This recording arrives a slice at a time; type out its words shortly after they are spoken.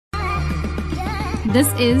This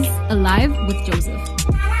is Alive with Joseph.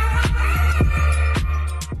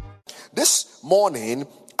 This morning,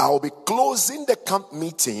 I'll be closing the camp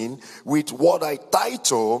meeting with what I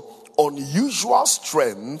title Unusual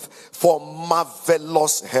Strength for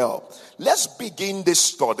Marvelous Help. Let's begin this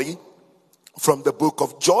study from the book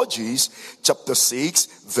of Judges, chapter 6,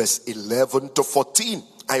 verse 11 to 14.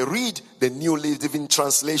 I read the New Living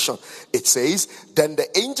Translation. It says, "Then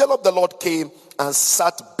the angel of the Lord came and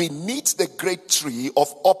sat beneath the great tree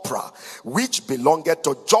of Ophrah, which belonged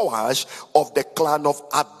to Joash of the clan of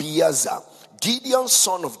Abiezer. Gideon,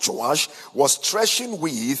 son of Joash, was threshing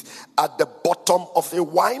wheat at the bottom of a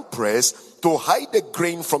winepress to hide the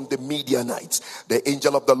grain from the Midianites. The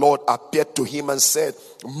angel of the Lord appeared to him and said,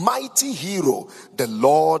 'Mighty hero, the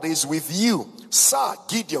Lord is with you.' 'Sir,'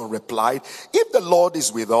 Gideon replied, 'if the Lord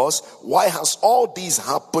is with us, why has all this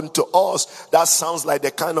happened to us?'" That sounds like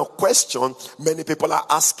the kind of question many people are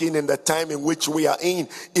asking in the time in which we are in.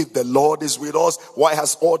 If the Lord is with us, why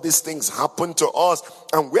has all these things happened to us?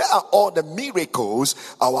 And where are all the miracles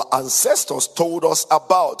our ancestors told us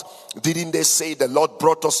about? Didn't they say the Lord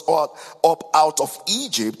brought us up out of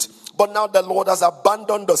Egypt? But now the Lord has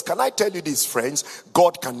abandoned us. Can I tell you this, friends?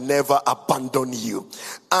 God can never abandon you.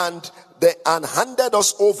 And handed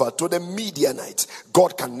us over to the Midianites.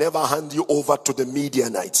 God can never hand you over to the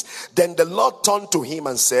Midianites. Then the Lord turned to him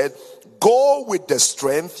and said, "Go with the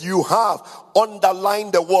strength you have."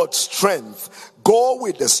 Underline the word strength. "Go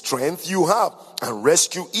with the strength you have and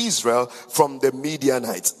rescue Israel from the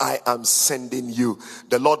Midianites. I am sending you."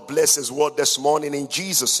 The Lord bless his word this morning in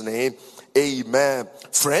Jesus' name. Amen.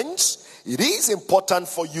 Friends, it is important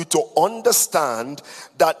for you to understand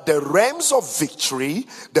that the realms of victory,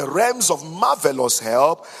 the realms of marvelous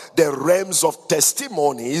help, the realms of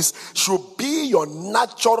testimonies should be your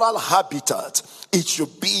natural habitat. It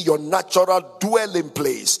should be your natural dwelling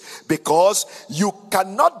place, because you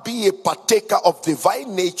cannot be a partaker of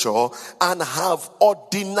divine nature and have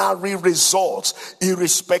ordinary results,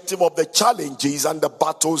 irrespective of the challenges and the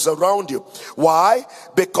battles around you. Why?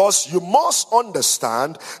 Because you must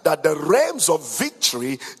understand that the realms of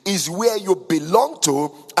victory is where you belong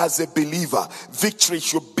to as a believer. Victory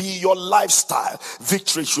should be your lifestyle.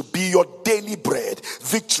 Victory should be your daily bread.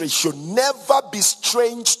 Victory should never be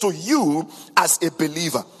strange to you as a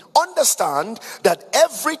believer. Understand that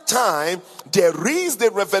every time there is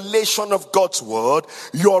the revelation of God's word,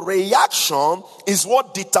 your reaction is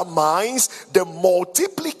what determines the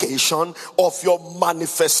multiplication of your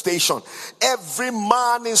manifestation. Every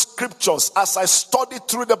man in scriptures, as I studied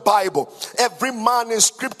through the Bible, every man in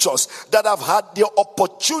scriptures that have had the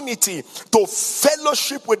opportunity to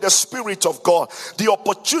fellowship with the Spirit of God, the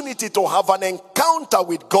opportunity to have an encounter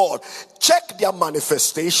with God, check their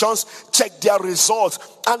manifestations, check their results.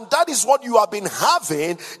 And that is what you have been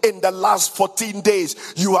having in the last 14 days.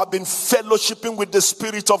 You have been fellowshipping with the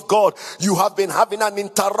Spirit of God. You have been having an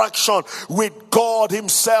interaction with God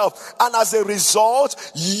himself. And as a result,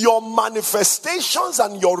 your manifestations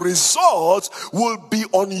and your results will be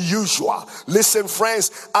unusual. Listen,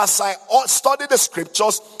 friends, as I studied the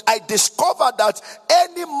scriptures, I discovered that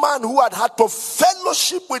any man who had had to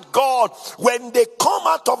fellowship with God, when they come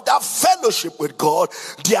out of that fellowship with God,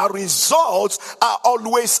 their results are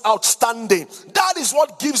always outstanding. That is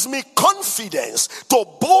what gives me confidence to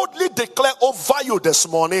boldly declare over you this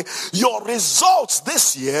morning, your results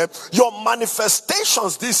this year, your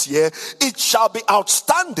manifestations this year, it shall be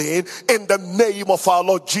outstanding in the name of our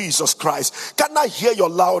Lord Jesus Christ. Can I hear your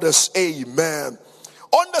loudest amen?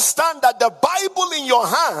 Understand that the Bible in your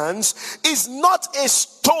hands is not a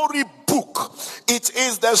story book. It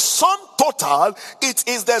is the sum total, it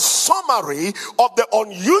is the summary of the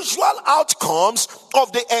unusual outcomes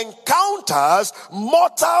of the encounters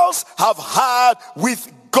mortals have had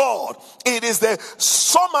with God. It is the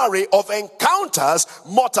summary of encounters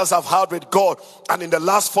mortals have had with God. And in the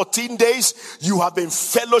last 14 days, you have been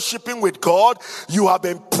fellowshipping with God. You have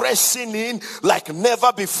been pressing in like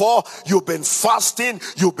never before. You've been fasting.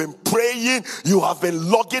 You've been praying. You have been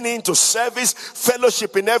logging into service,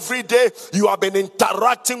 fellowshipping every day. You have been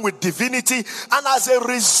interacting with divinity. And as a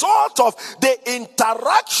result of the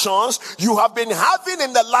interactions you have been having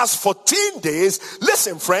in the last 14 days,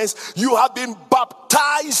 listen, friends, you have been baptized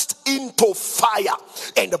baptized into fire.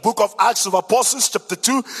 In the book of Acts of Apostles chapter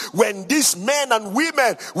 2, when these men and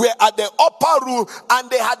women were at the upper room and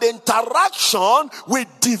they had interaction with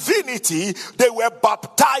divinity, they were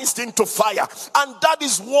baptized into fire. And that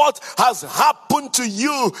is what has happened to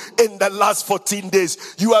you in the last 14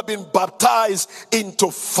 days. You have been baptized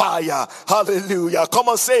into fire. Hallelujah. Come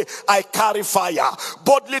on, say, I carry fire.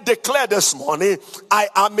 Boldly declare this morning, I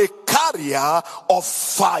am a carrier of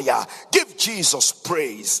fire. Give Jesus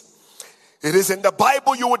praise. It is in the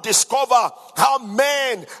Bible you will discover how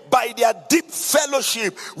men, by their deep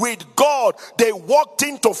fellowship with God, they walked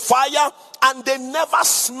into fire and they never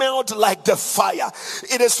smelled like the fire.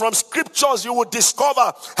 It is from scriptures you will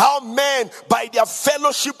discover how men, by their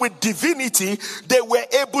fellowship with divinity, they were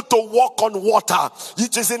able to walk on water.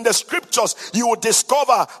 It is in the scriptures you will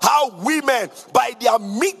discover how women, by their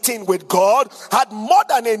meeting with God, had more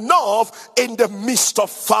than enough in the midst of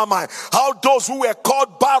famine. How those who were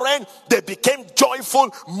called barren, they became joyful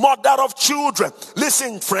mother of children.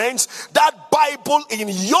 Listen, friends, that Bible in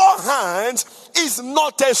your hands is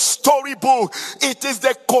not a storybook. It is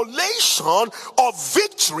the collation of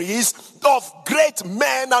victories of great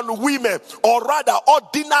men and women, or rather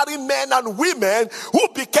ordinary men and women who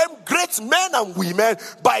became great men and women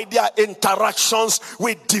by their interactions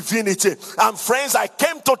with divinity. And friends, I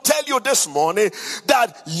came to tell you this morning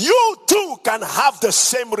that you too can have the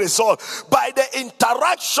same result by the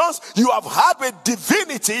interactions you have had with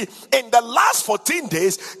divinity in the last 14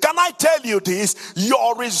 days. Can I tell you this?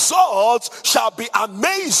 Your results shall be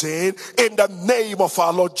amazing in the name of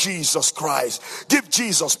our Lord Jesus Christ. Give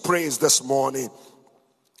Jesus praise this morning.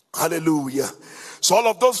 Hallelujah. So all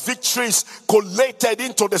of those victories collated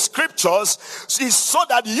into the scriptures is so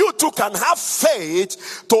that you too can have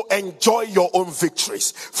faith to enjoy your own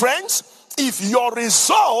victories. Friends, if your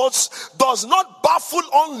results does not baffle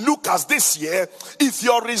onlookers this year, if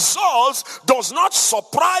your results does not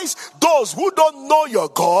surprise those who don't know your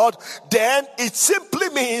God, then it simply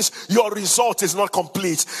means your result is not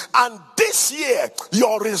complete. And this year,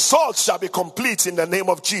 your results shall be complete in the name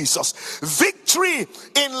of Jesus. Victory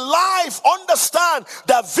in life, understand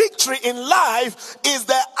that victory in life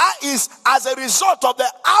is as a result of the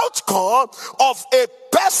outcome of a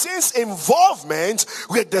person's involvement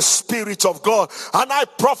with the Spirit of God. And I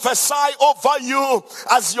prophesy over you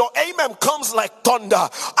as your amen comes like thunder.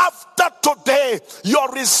 After today, your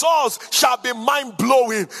results shall be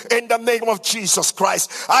mind-blowing in the name of Jesus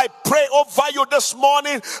Christ. I pray over you this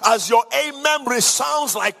morning as your amen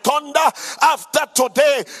resounds like thunder. After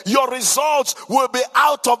today, your results will be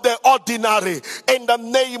out of the ordinary in the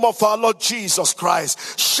name of our Lord Jesus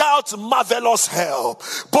Christ. Shout marvelous help.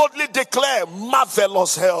 Boldly declare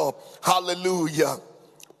marvelous help. Hallelujah.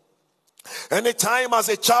 Anytime as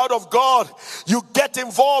a child of God you get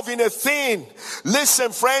involved in a thing,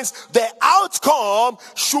 listen friends, the outcome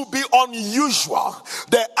should be unusual.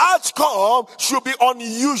 The outcome should be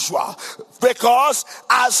unusual, because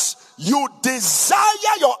as you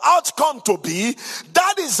desire your outcome to be,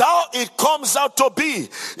 that is how it comes out to be.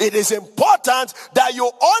 It is important that you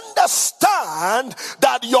understand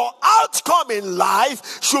that your outcome in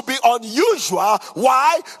life should be unusual.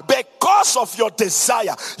 Why? Because of your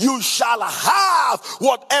desire. You shall have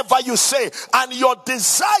whatever you say, and your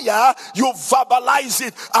desire, you verbalize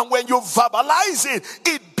it, and when you verbalize it,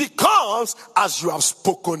 it becomes as you have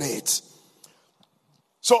spoken it.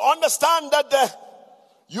 So understand that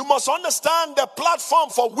you must understand the platform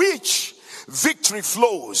for which victory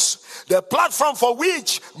flows, the platform for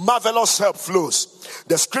which marvelous help flows.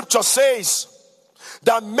 The scripture says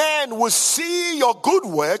that men will see your good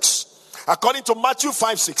works, according to Matthew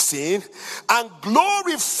 5:16, and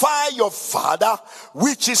glorify your Father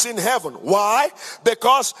which is in heaven. Why?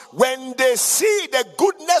 Because when they see the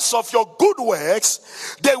goodness of your good works,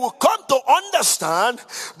 they will come to understand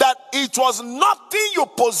that it was nothing you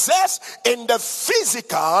possess in the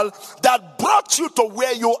physical that brought you to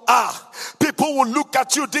where you are. People will look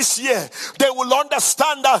at you this year. They will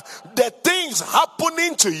understand that the things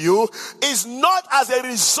happening to you is not as a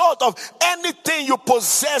result of anything you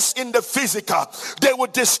possess in the physical. They will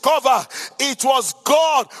discover it was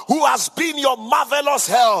God who has been your marvelous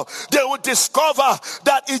help. They will discover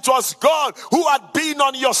that it was God who had been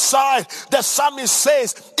on your side. The psalmist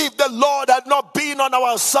says, if the Lord had not been on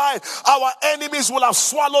our side, our enemies will have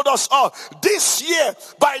swallowed us up. This year,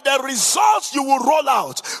 by the results you will roll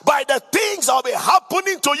out, by the things that will be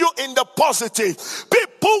happening to you in the positive,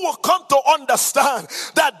 people who will come to understand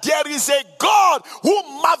that there is a God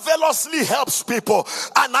who marvelously helps people.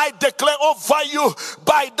 And I declare over you,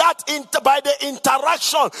 by the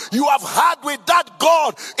interaction you have had with that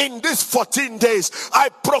God in these 14 days, I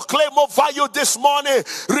proclaim over you this morning,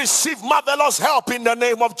 receive marvelous help in the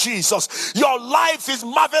name of Jesus. Your life is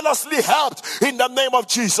marvelously helped in the name of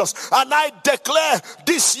Jesus. And I declare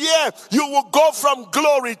this year you will go from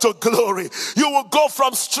glory to glory. You will go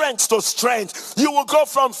from strength to strength. You will go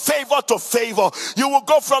from favor to favor. You will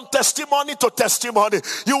go from testimony to testimony.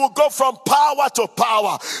 You will go from power to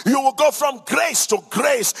power. You will go from grace to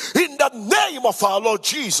grace in the name of our Lord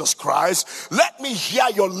Jesus Christ. Let me hear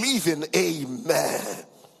your living amen.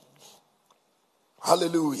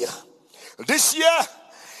 Hallelujah. This year,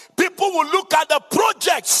 people will look at the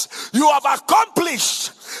projects you have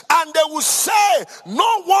accomplished and they will say,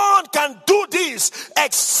 no one can do this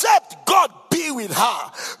except God be with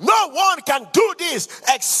her. No one can do this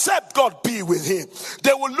except God be with him.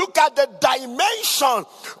 They will look at the dimension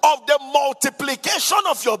of the multiplication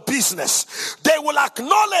of your business. They will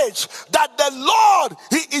acknowledge that the Lord,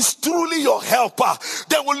 he is truly your helper.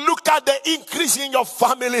 They will look at the increase in your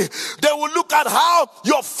family. They will look at how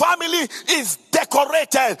your family is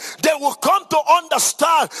decorated. They will come to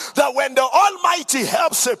understand that when the Almighty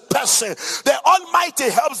helps a person, the Almighty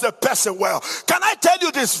helps the person well. Can I tell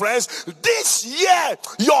you this, friends? This year,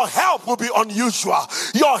 your help will be unusual.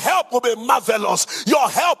 Your help will be marvelous. Your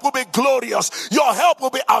help will be glorious. Your help will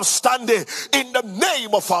be outstanding in the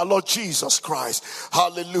name of our Lord Jesus Christ.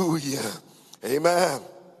 Hallelujah. Amen.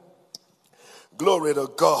 Glory to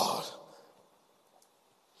God.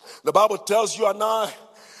 The Bible tells you and I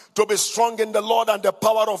to be strong in the Lord and the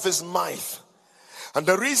power of his might. And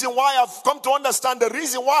the reason why I've come to understand, the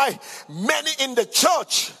reason why many in the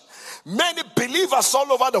church, many believers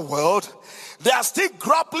all over the world, they are still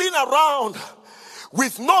grappling around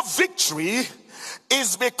with no victory,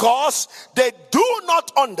 is because they do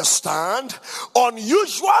not understand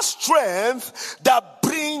unusual strength that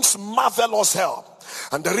brings marvelous help.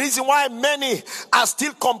 And the reason why many are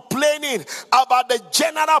still complaining about the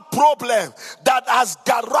general problem that has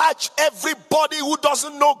garaged everybody who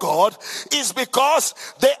doesn't know God is because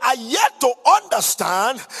they are yet to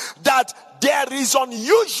understand that there is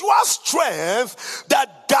unusual strength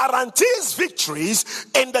that guarantees victories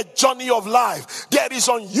in the journey of life. There is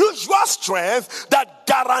unusual strength that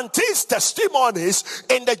guarantees testimonies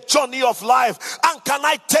in the journey of life. And can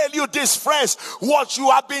I tell you this, friends? What you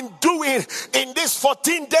have been doing in these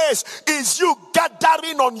 14 days is you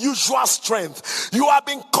gathering unusual strength. You have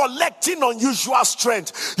been collecting unusual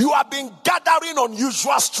strength. You have been gathering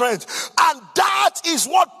unusual strength. And that is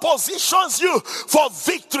what positions you for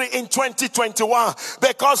victory in 2021.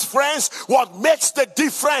 Because, friends, what makes the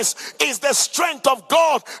difference is the strength of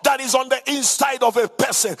God that is on the inside of a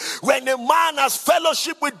person. When a man has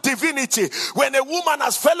fellowship with divinity, when a woman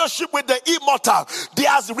has fellowship with the immortal,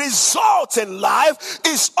 their results in life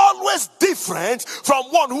is always different from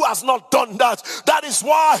one who has not done that. That is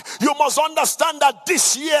why you must understand that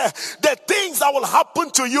this year, the things that will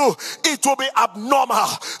happen to you, it will be abnormal.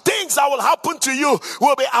 Things that will happen to you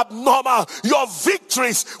will be abnormal. Your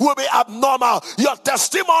victories will be abnormal. Your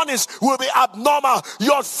testimonies will be abnormal.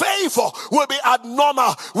 Your favor will be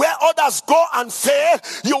abnormal. Where others go and fail,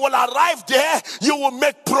 you will arrive there. You will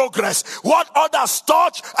make progress. What others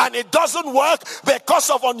touch and it doesn't work because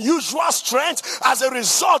of unusual strength as a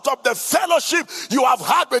result of the fellowship you have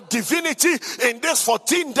had with divinity in these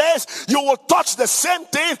 14 days, you will touch the same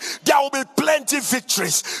thing. There will be plenty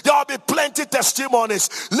victories. There will be plenty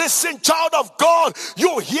testimonies. Listen, child of God,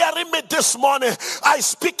 you hearing me this morning, I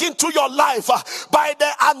speak into your life by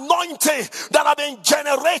the anointing that have been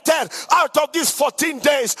generated out of these 14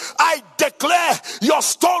 days. I declare your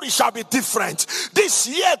story shall be different. This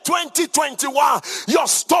year 2021, your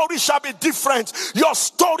story shall be different. Your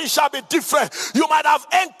story shall be different. You might have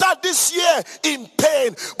entered this year in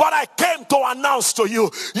pain, but I came to announce to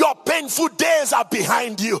you, your painful days are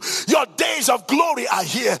behind you. Your days of glory are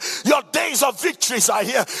here. Your days of victories are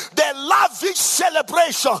here. The lavish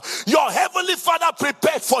celebration your heavenly Father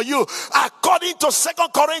prepared for you, according to 2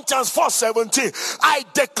 Corinthians 4:17, I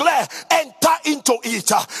declare, enter into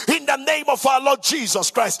it in the name of our Lord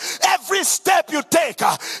Jesus Christ. Every step you take,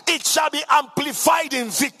 it shall be amplified in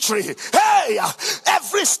victory. Hey,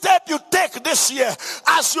 every step you take this year,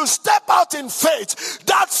 as you step out in faith,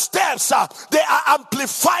 that steps, they are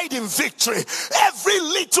amplified in victory. Every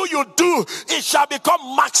little you do, it shall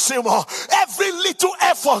become maximum. Every little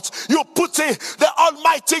effort you put in, the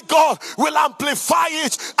Almighty God will amplify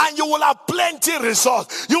it, and you will have plenty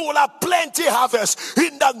results. You will have plenty harvest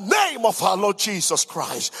in the name of our Lord Jesus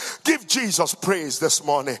Christ. Give Jesus praise this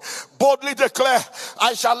morning. Boldly declare,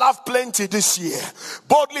 I shall have plenty this year.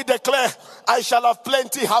 Boldly declare, I shall have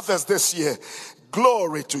plenty harvest this year.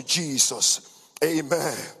 Glory to Jesus.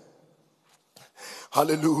 Amen.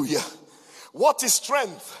 Hallelujah. What is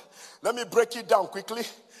strength? Let me break it down quickly.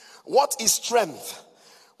 What is strength?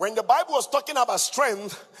 When the Bible was talking about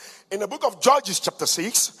strength in the book of Judges chapter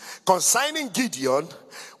 6 concerning Gideon,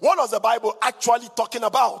 what was the Bible actually talking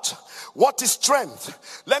about? What is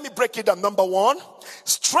strength? Let me break it down. Number one,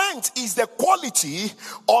 strength is the quality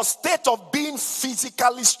or state of being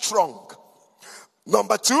physically strong.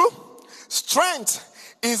 Number two, strength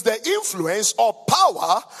is the influence or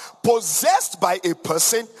power possessed by a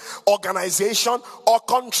person, organization, or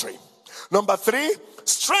country. Number three,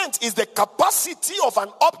 strength is the capacity of an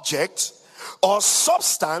object or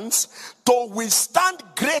substance to withstand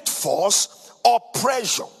great force or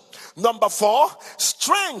pressure. Number four,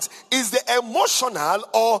 strength is the emotional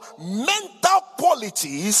or mental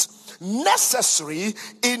qualities necessary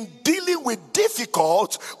in dealing with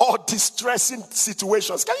difficult or distressing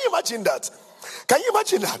situations. Can you imagine that? Can you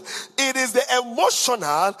imagine that? It is the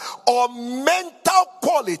emotional or mental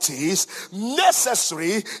qualities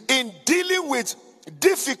necessary in dealing with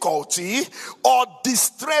difficulty or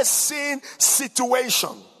distressing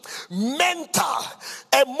situation. Mental,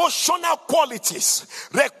 emotional qualities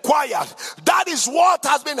required. That is what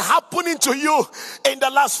has been happening to you in the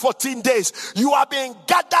last 14 days. You have been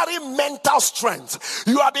gathering mental strength.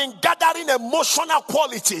 You have been gathering emotional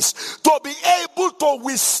qualities to be able to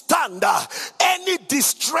withstand any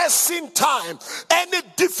distressing time, any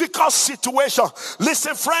difficult situation.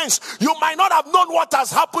 Listen, friends, you might not have known what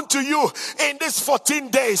has happened to you in these 14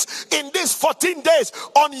 days. In these 14 days,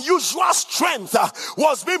 unusual strength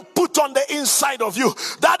was being put on the inside of you.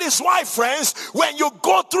 That is why, friends, when you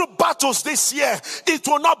go through battles this year, it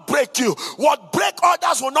will not break you. What break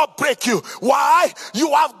others will not break you. Why?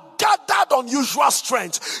 You have gathered unusual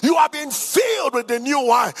strength. You have been filled with the new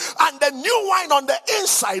wine, and the new wine on the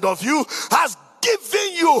inside of you has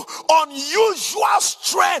given you unusual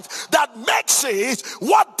strength that makes it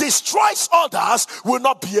what destroys others will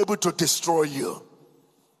not be able to destroy you.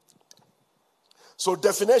 So,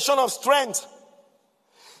 definition of strength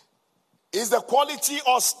is the quality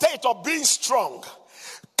or state of being strong,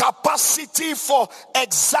 capacity for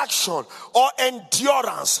exaction or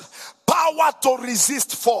endurance, power to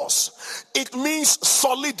resist force. It means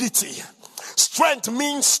solidity. Strength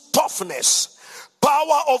means toughness,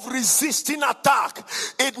 power of resisting attack.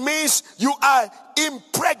 It means you are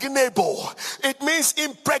impregnable. It means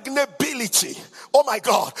impregnability. Oh my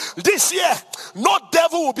God, this year no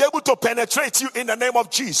devil will be able to penetrate you in the name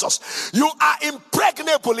of Jesus. You are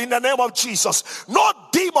impregnable in the name of Jesus. No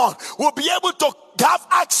demon will be able to have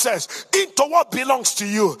access into what belongs to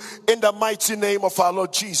you in the mighty name of our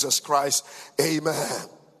Lord Jesus Christ. Amen.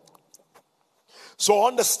 So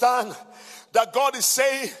understand that God is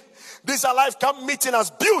saying this Alive Camp meeting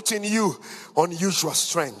has built in you unusual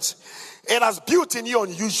strength. It has built in you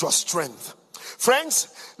unusual strength.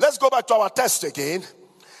 Friends, let's go back to our text again.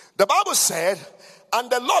 The Bible said, and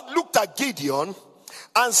the Lord looked at Gideon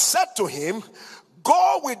and said to him,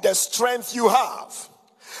 go with the strength you have.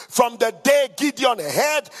 From the day Gideon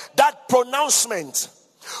heard that pronouncement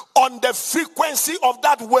on the frequency of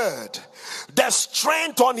that word, the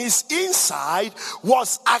strength on his inside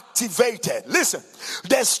was activated. Listen,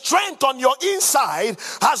 the strength on your inside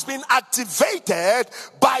has been activated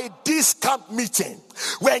by this camp meeting.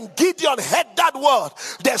 When Gideon heard that word,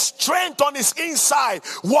 the strength on his inside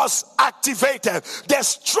was activated. The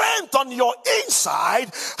strength on your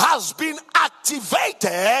inside has been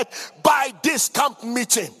activated by this camp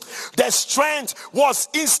meeting. The strength was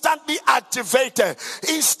instantly activated.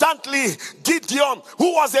 Instantly, Gideon,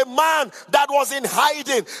 who was a man that was in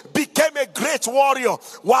hiding, became a great warrior.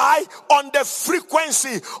 Why? On the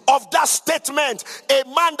frequency of that statement, a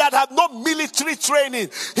man that had no military training,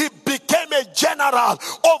 he became a general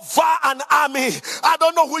over an army. I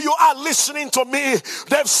don't know who you are listening to me.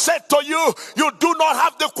 They've said to you, you do not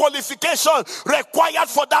have the qualification required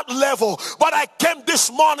for that level. But I came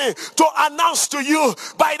this morning to announce to you,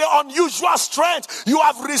 by the unusual strength you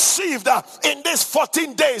have received in these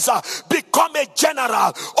 14 days, become a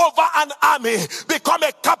general over an army, become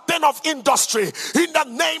a captain of industry in the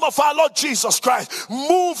name of our Lord Jesus Christ.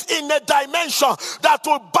 Move in a dimension that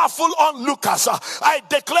will baffle onlookers. I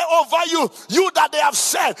declare over you, you that they have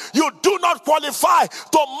said you do not qualify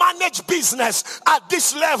to manage business at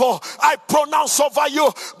this level. I pronounce over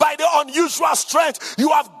you, by the unusual strength you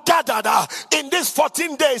have gathered in these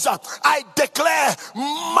 14 days, I declare,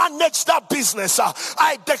 manage that business.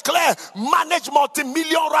 I declare, manage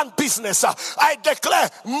multi-million rand business. I declare,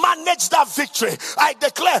 manage that victory. I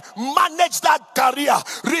declare, manage that career.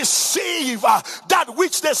 Receive that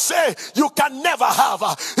which they say you can never have,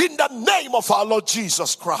 in the name of our Lord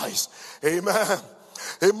Jesus Christ. Amen.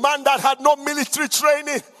 A man that had no military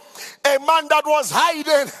training, a man that was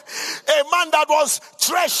hiding, a man that was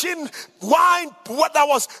threshing wine, that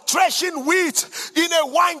was threshing wheat in a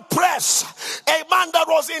wine press, a man that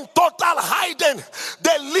was in total hiding,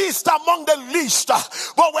 the least among the least.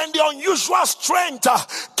 But when the unusual strength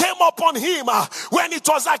came upon him, when it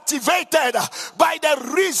was activated by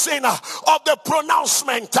the reason of the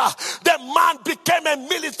pronouncement, the man became a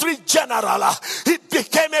military general. He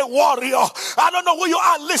became a warrior. I don't know who you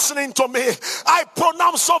are listening to me. I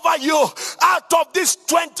pronounce over you, out of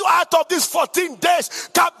this 14 days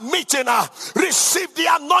camp meeting, receive the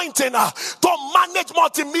anointing to manage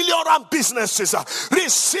multi-million rand businesses.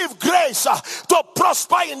 Receive grace to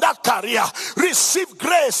prosper in that career. Receive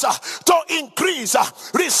grace to increase.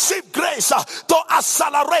 Receive grace to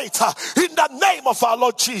accelerate in the name of our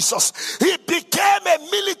Lord Jesus. He became a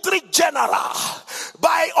military general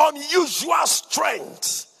by unusual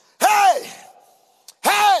strength. Hey,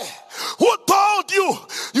 who told you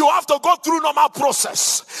you have to go through normal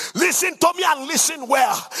process? Listen to me and listen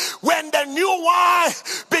well. When the new wine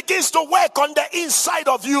begins to work on the inside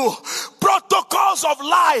of you, protocols of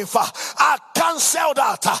life are cancelled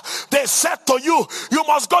out. They said to you, you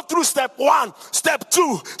must go through step 1, step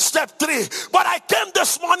 2, step 3. But I came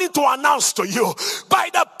this morning to announce to you, by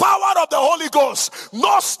the power of the Holy Ghost,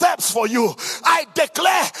 no steps for you. I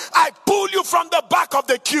declare, I pull you from the back of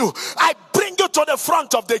the queue. I bring you to the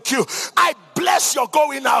front of the queue. I bless your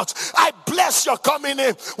going out. I bless your coming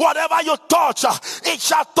in. Whatever you touch, it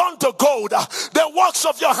shall turn to gold. The works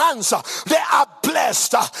of your hands, they are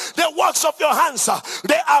blessed. The works of your hands,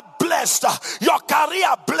 they are blessed. Your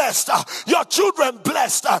career blessed. Your children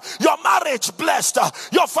blessed. Your marriage blessed.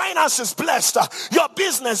 Your finances blessed. Your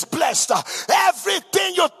business blessed.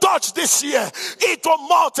 Everything you touch this year, it will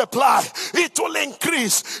multiply. It will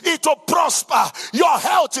increase. It will prosper. Your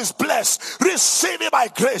health is blessed. Receive it by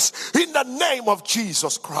grace in the name of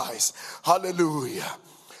Jesus Christ. Hallelujah.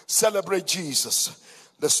 Celebrate Jesus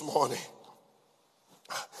this morning.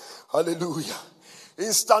 Hallelujah.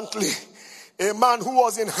 Instantly, a man who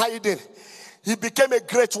was in hiding, he became a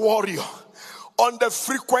great warrior on the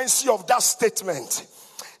frequency of that statement.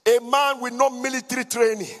 A man with no military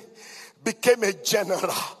training became a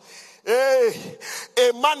general.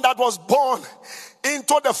 A man that was born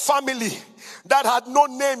into the family that had no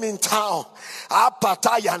name in town. A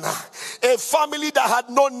family that had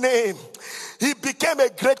no name. He became a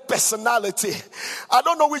great personality. I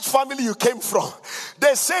don't know which family you came from.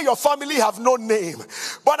 They say your family have no name.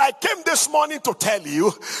 But I came this morning to tell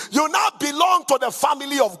you, you now belong to the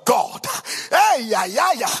family of God.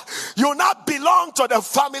 You now belong to the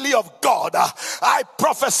family of God. I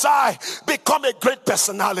prophesy, become a great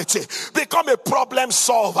personality. Become a problem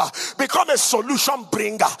solver. Become a solution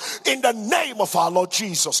bringer. In the name of our Lord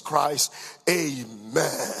Jesus Christ.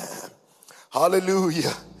 Amen.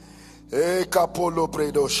 Hallelujah. I don't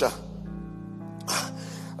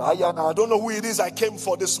know who it is I came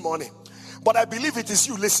for this morning, but I believe it is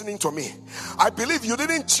you listening to me. I believe you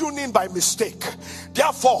didn't tune in by mistake.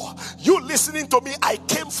 Therefore, you listening to me, I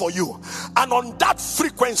came for you. And on that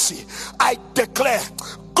frequency, I declare,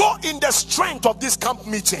 go in the strength of this camp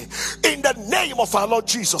meeting in the name of our Lord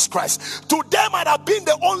Jesus Christ. Today might have been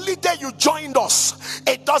the only day you joined us.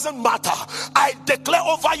 It doesn't matter. I declare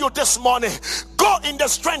over you this morning, go in the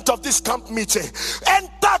strength of this camp meeting.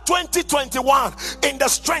 Enter 2021 in the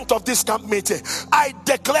strength of this camp meeting. I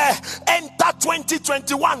declare, enter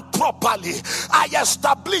 2021 properly. I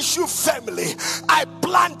establish you family. I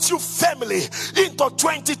plant you family into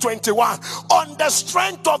 2021 on the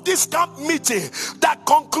strength of this camp meeting that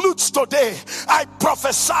concludes today. I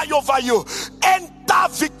prophesy over you. Enter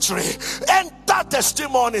victory, enter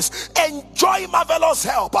testimonies, enjoy marvelous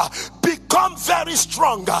help, become very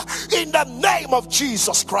strong in the name of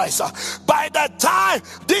Jesus Christ. By the time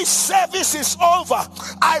this service is over,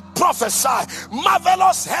 I prophesy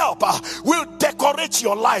marvelous help will decorate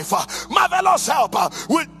your life. Marvelous help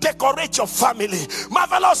will decorate your family.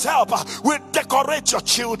 Marvelous help will decorate your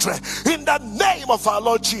children. In the name of our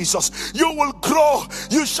Lord Jesus, you will grow.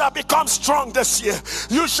 You shall become strong this year.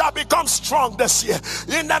 You shall become strong this year.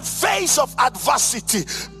 In the face of adversity,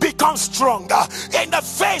 become become stronger. In the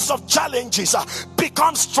face of challenges,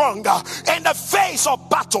 become stronger. In the face of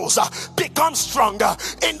battles, become stronger.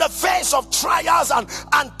 In the face of trials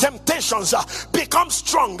and temptations, become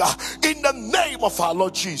stronger. In the name of our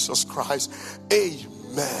Lord Jesus Christ.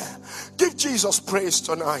 Amen. Give Jesus praise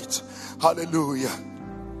tonight. Hallelujah.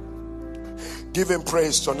 Give him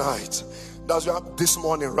praise tonight. That's what this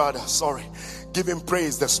morning, rather. Sorry. Give him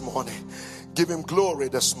praise this morning. Give him glory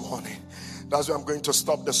this morning. That's where I'm going to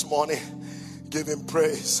stop this morning. Give him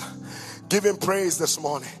praise. Give him praise this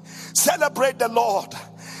morning. Celebrate the Lord.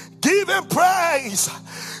 Give him praise.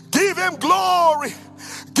 Give him glory.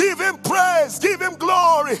 Give him praise. Give him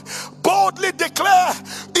glory. Boldly declare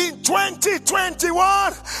in 2021,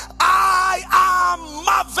 I am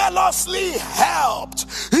marvelously helped.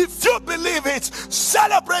 If you believe it,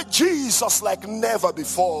 celebrate Jesus like never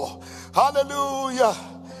before. Hallelujah.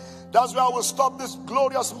 That's where I will stop this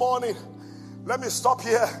glorious morning. Let me stop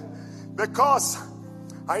here, because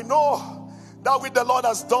I know that what the Lord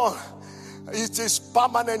has done, it is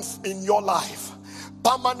permanent in your life,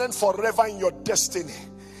 permanent forever in your destiny.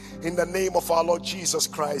 In the name of our Lord Jesus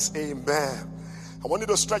Christ, amen. I want you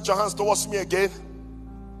to stretch your hands towards me again.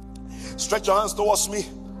 Stretch your hands towards me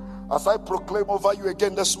as I proclaim over you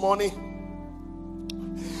again this morning.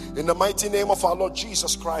 In the mighty name of our Lord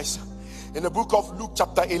Jesus Christ. In the book of Luke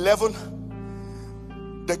chapter 11,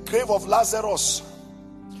 the grave of Lazarus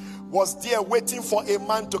was there waiting for a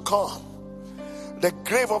man to come. The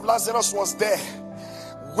grave of Lazarus was there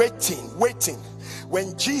waiting.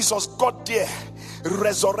 When Jesus got there,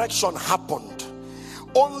 resurrection happened.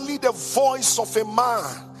 Only the voice of a man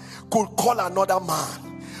could call another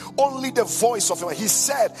man. Only the voice of a man. He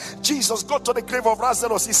said, Jesus got to the grave of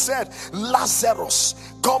Lazarus. He said, Lazarus,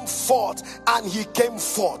 come forth. And he came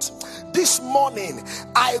forth. This morning,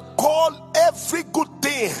 I call every good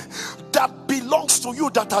thing that belongs to you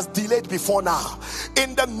that has delayed before now.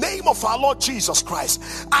 In the name of our Lord Jesus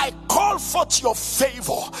Christ, I call forth your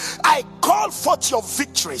favor. I call forth your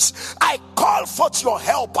victories. I call forth your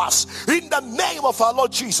helpers. In the name of our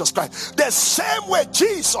Lord Jesus Christ. The same way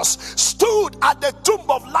Jesus stood at the tomb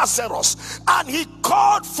of Lazarus and he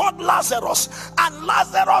called forth Lazarus, and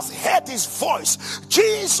Lazarus heard his voice.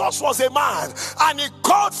 Jesus was a man and he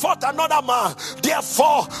called forth another man.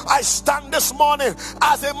 Therefore, I stand this morning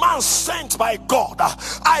as a man sent by God.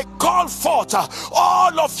 I call forth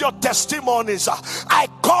all of your testimonies. I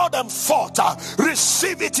call them forth.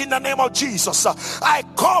 Receive it in the name of Jesus. I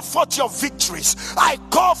call forth your victories. I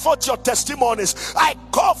call forth your testimonies. I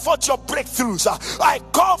call forth your breakthroughs. I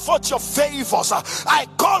call forth your favors. I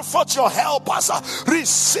call forth your helpers.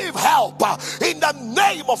 Receive help in the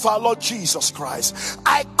name of our Lord Jesus Christ.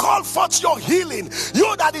 I call forth your healing.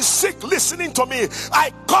 You that is sick listening to me,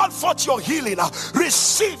 I call forth your healing.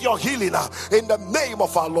 Receive your healing in the name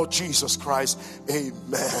of our Lord Jesus Christ.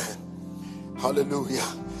 Amen. Hallelujah.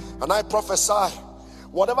 And I prophesy,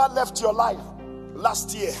 whatever left your life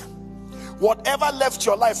last year, whatever left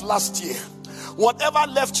your life last year, whatever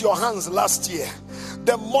left your hands last year,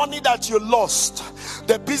 the money that you lost,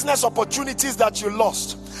 the business opportunities that you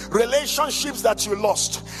lost, relationships that you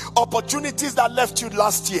lost, opportunities that left you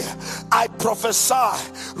last year, I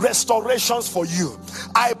prophesy restorations for you.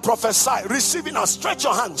 I prophesy, receiving and stretch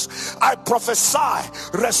your hands. I prophesy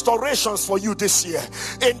restorations for you this year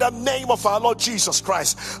in the name of our Lord Jesus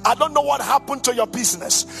Christ. I don't know what happened to your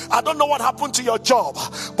business. I don't know what happened to your job.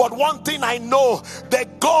 But one thing I know, the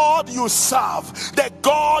God you serve, the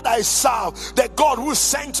God I serve, the God who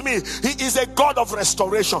sent me, he is a God of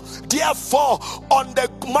restoration. Therefore, on the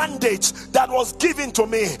mandate that was given to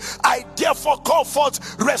me, I therefore call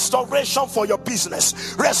forth restoration for your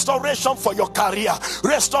business, restoration for your career,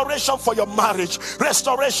 restoration for your marriage,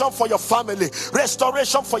 restoration for your family,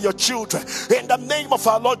 restoration for your children. In the name of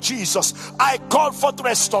our Lord Jesus, I call forth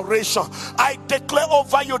restoration. I declare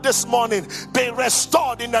over you this morning, be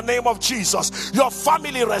restored in the name of Jesus. Your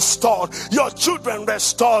family restored, your children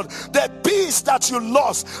restored, the peace that you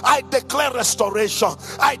lost, I declare restoration.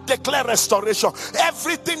 I declare restoration.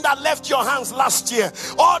 Everything that left your hands last year,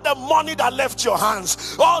 all the money that left your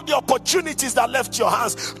hands, all the opportunities that left your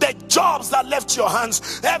hands, the jobs that left your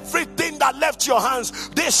hands, everything that left your hands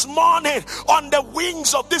this morning, on the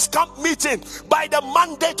wings of this camp meeting, by the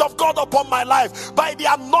mandate of God upon my life, by the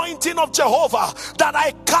anointing of Jehovah that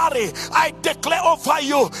I carry, I declare over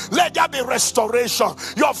you, let there be restoration.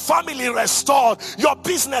 Your family restored, your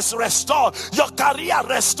business restored, your career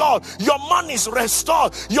restored, your money is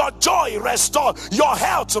restored, your joy restored, your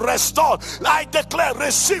health restored. I declare,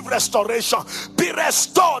 receive restoration. Be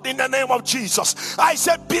restored in the name of Jesus. I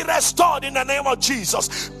said, be restored in the name of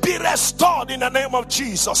Jesus. Be restored in the name of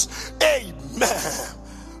Jesus. Amen.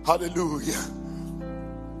 Hallelujah.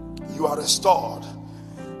 You are restored.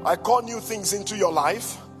 I call new things into your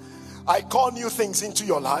life. I call new things into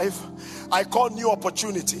your life. I call new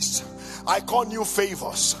opportunities. I call new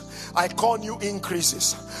favors. I call new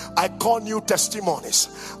increases. I call new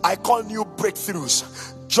testimonies. I call new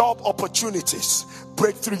breakthroughs, job opportunities,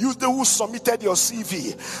 breakthrough. You who submitted your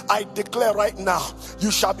CV, I declare right now, you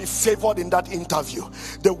shall be favored in that interview.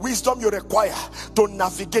 The wisdom you require to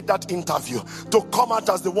navigate that interview, to come out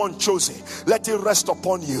as the one chosen, let it rest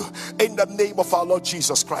upon you in the name of our Lord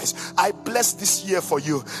Jesus Christ. I bless this year for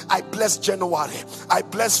you. I bless January. I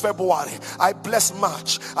bless February. I bless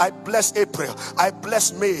March. I bless April. I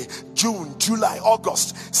bless May, June, July,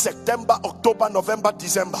 August, September, October, November,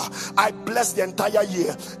 December. I bless the entire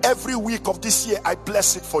year. Every week of this year, I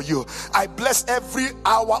bless it for you. I bless every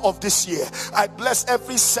hour of this year. I bless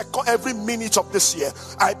every second, every minute of this year.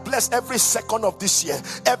 I bless every second of this year,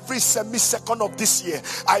 every semi-second of this year.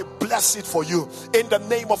 I bless it for you in the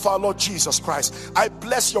name of our Lord Jesus Christ. I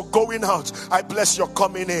bless your going out. I bless your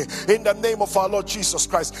coming in the name of our Lord Jesus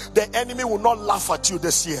Christ. The enemy will not laugh at you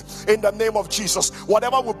this year in the name of Jesus.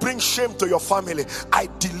 Whatever will bring shame to your family, I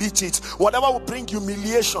delete it. Whatever will bring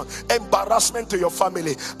humiliation, embarrassment to your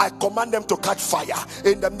family, I command them to catch fire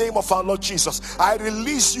in the name of our Lord Jesus. I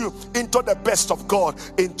release you into the best of God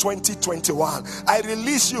in 2021. I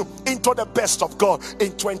release you into the best of God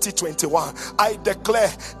in 2021. I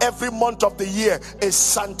declare every month of the year is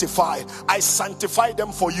sanctified. I sanctify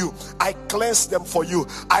them for you. I cleanse them for you.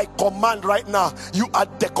 I command right now, you are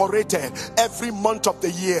decorated. Every month of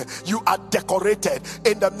the year, you are decorated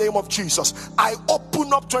in the name of Jesus. I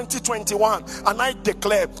open up 2021 and I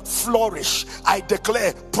declare flourish. I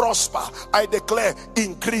declare prosper. I declare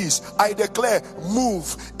increase. I declare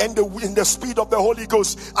move in the speed of the Holy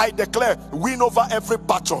Ghost. I declare win over every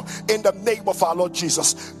battle in the name of our Lord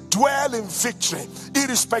Jesus. Dwell in victory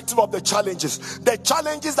irrespective of the challenges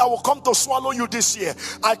that will come to swallow you this year.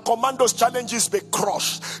 I command those challenges be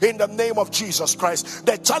crushed in the name of Jesus Christ.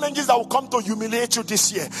 The challenges that will come to humiliate you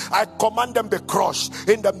this year, I command them be crushed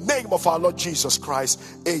in the name of our Lord Jesus Christ.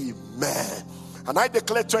 Amen. And I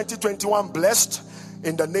declare 2021 blessed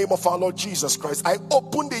in the name of our Lord Jesus Christ. I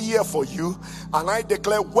open the year for you and I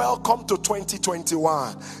declare welcome to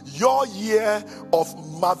 2021, your year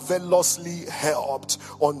of marvelously helped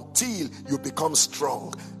until you become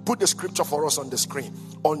strong. Put the scripture for us on the screen.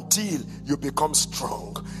 Until you become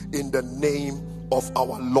strong in the name of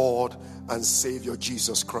our Lord and Savior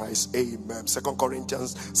Jesus Christ. Amen. 2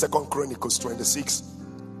 Chronicles 26.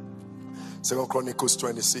 2 Chronicles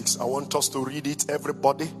 26. I want us to read it,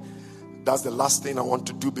 everybody. That's the last thing I want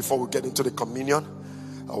to do before we get into the communion.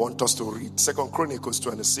 I want us to read 2 Chronicles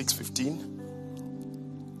 26:15.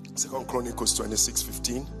 2 Chronicles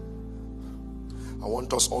 26:15. I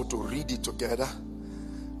want us all to read it together.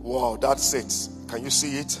 Wow, that's it. Can you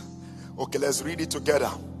see it? Okay, let's read it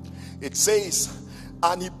together. It says,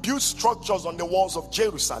 and he built structures on the walls of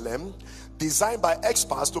Jerusalem, designed by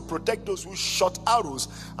experts to protect those who shot arrows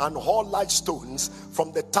and haul large stones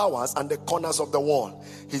from the towers and the corners of the wall.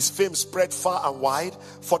 His fame spread far and wide,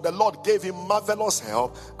 for the Lord gave him marvelous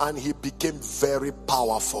help and he became very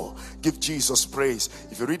powerful. Give Jesus praise.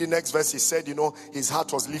 If you read the next verse, he said, his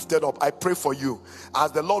heart was lifted up. I pray for you.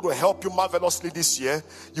 As the Lord will help you marvelously this year,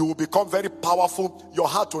 you will become very powerful. Your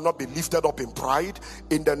heart will not be lifted up in pride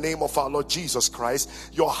in the name of our Lord Jesus Christ.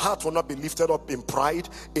 Your heart will not be lifted up in pride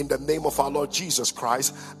in the name of our Lord Jesus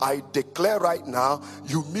Christ. I declare right now,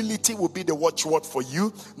 humility will be the watchword for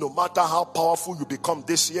you. No matter how powerful you become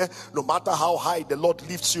this year, no matter how high the Lord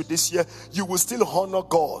lifts you this year, you will still honor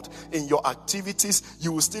God in your activities.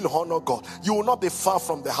 You will still honor God. You will not be far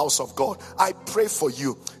from the house of God. I pray for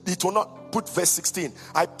you. It will not, put verse 16.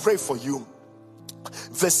 I pray for you.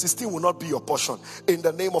 Verse 16 will not be your portion in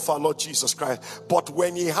the name of our Lord Jesus Christ. But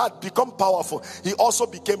when he had become powerful, he also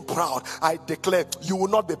became proud. I declare you will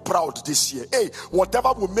not be proud this year. Hey,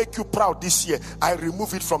 whatever will make you proud this year, I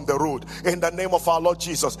remove it from the road in the name of our Lord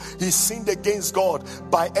Jesus. He sinned against God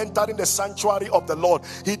by entering the sanctuary of the Lord.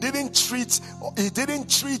 He didn't treat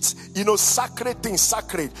sacred things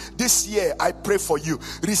sacred. This year I pray for you,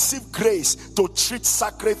 receive grace to treat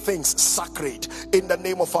sacred things sacred in the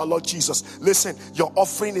name of our Lord Jesus. Listen, your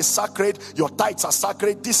offering is sacred, your tithes are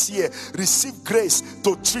sacred. This year, receive grace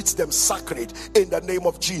to treat them sacred in the name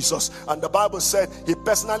of Jesus. And the Bible said he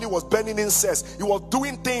personally was burning incense. He was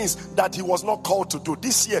doing things that he was not called to do.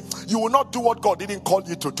 This year, you will not do what God didn't call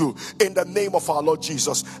you to do in the name of our Lord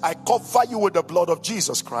Jesus. I cover you with the blood of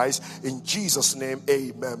Jesus Christ in Jesus' name.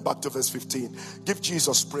 Amen. Back to verse 15. Give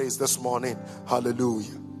Jesus praise this morning.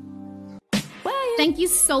 Hallelujah. Thank you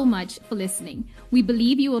so much for listening. We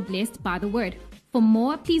believe you were blessed by the word. For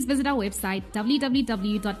more, please visit our website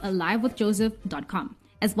www.alivewithjoseph.com,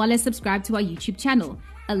 as well as subscribe to our YouTube channel,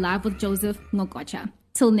 Alive with Joseph Ngokocha.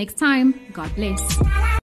 Till next time, God bless.